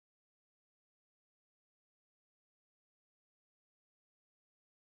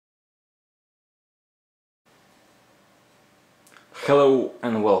Hello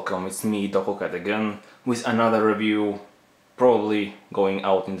and welcome, it's me Dokokat again with another review, probably going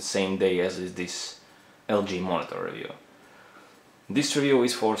out in the same day as is this LG monitor review. This review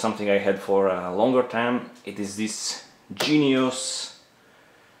is for something I had for a longer time. It is this Genius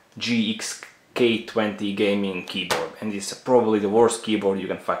GX K20 Gaming Keyboard, and it's probably the worst keyboard you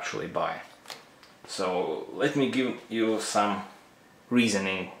can factually buy. So let me give you some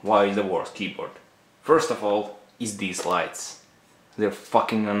reasoning why it's the worst keyboard. First of all is these lights. They're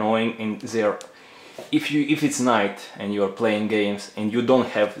fucking annoying, and they're if it's night and you're playing games and you don't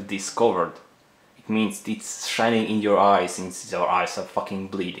have this covered, it means it's shining in your eyes and your eyes are fucking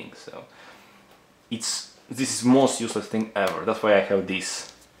bleeding. So this is most useless thing ever. That's why I have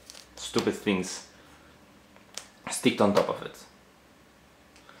these stupid things sticked on top of it.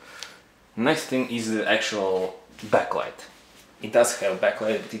 Next thing is the actual backlight. It does have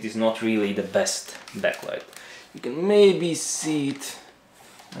backlight, but it is not really the best backlight. You can maybe see it.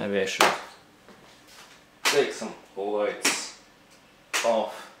 Maybe I should take some lights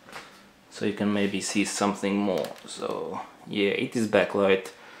off so you can maybe see something more. So yeah, it is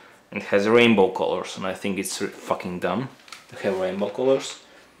backlight and has rainbow colors, and I think it's fucking dumb to have rainbow colors.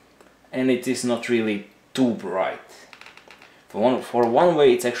 And it is not really too bright. For one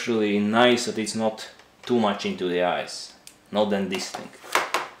way it's actually nice that it's not too much into the eyes. Not than this thing.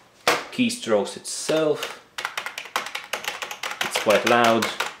 Keystrokes itself, quite loud,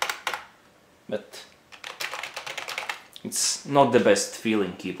 but it's not the best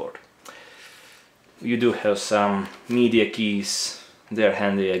feeling keyboard. You do have some media keys, they're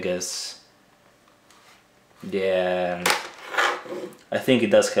handy, I guess. Yeah, and I think it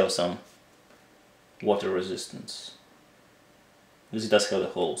does have some water resistance, because it does have the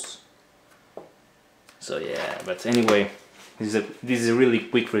holes. So yeah, but anyway, this is a really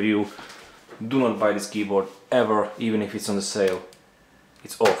quick review. Do not buy this keyboard ever, even if it's on the sale.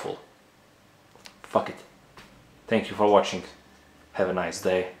 It's awful. Fuck it. Thank you for watching. Have a nice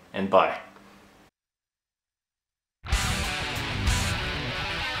day and bye.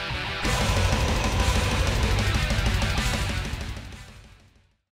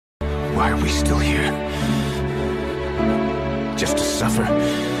 Why are we still here? Just to suffer?